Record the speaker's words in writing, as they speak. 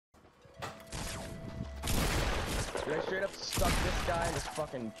Dude, I straight up stuck this guy in this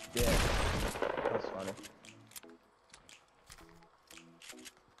fucking dick. That's funny.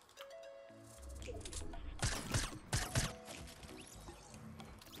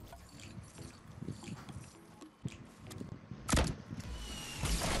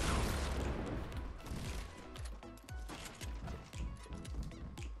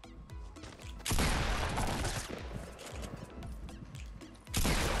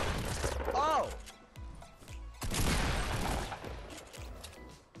 Oh!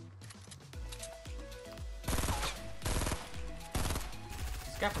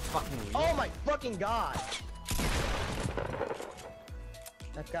 This guy for fucking weird. Oh my fucking god!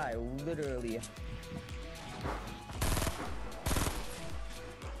 That guy literally.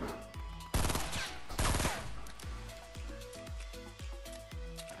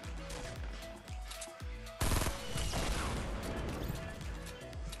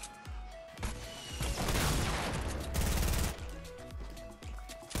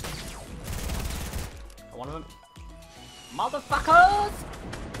 One of them. Motherfuckers!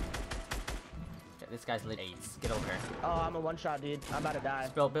 Yeah, this guy's lit AIDS. Get over here. Oh, I'm a one shot, dude. I'm about to die.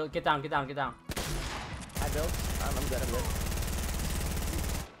 Bill, get down, get down, get down. I built. I'm good, I'm good.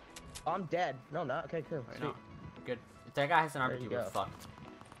 Oh, I'm dead. No, not. Okay, cool. Right, Sweet. no. Good. If that guy has an There RPG, you we're go. fucked.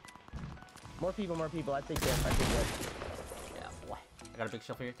 More people. I take this. Yeah, boy. I got a big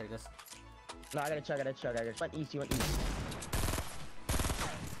shield for you. Take this. No, I gotta chug. Went east, you went east.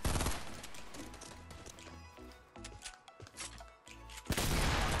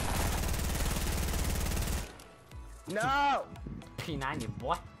 No! P90,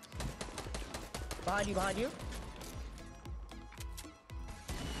 boy. Behind you.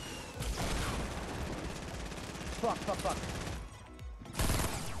 Fuck.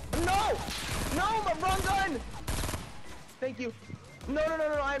 No! No, my wrong gun! Thank you. No,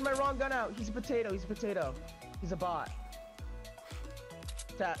 I had my wrong gun out. He's a potato. He's a bot.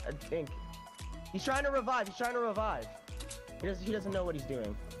 I think. He's trying to revive. He doesn't know what he's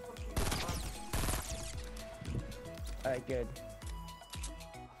doing. Alright, good.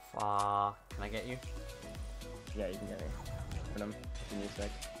 Fuck. Can I get you? Yeah, you can get me. Give me a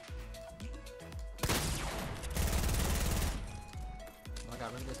sec. Oh, I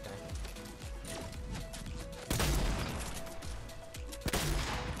got rid of this guy.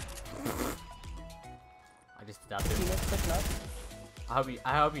 I just did that to him.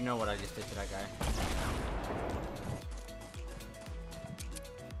 I hope you know what I just did to that guy.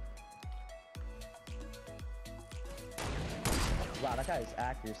 Wow, that guy's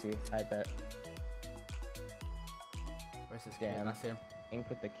accuracy, I bet. Where's this guy? That's him. Ink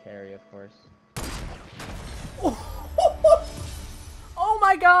with the carry, of course. Oh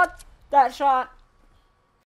my god! That shot!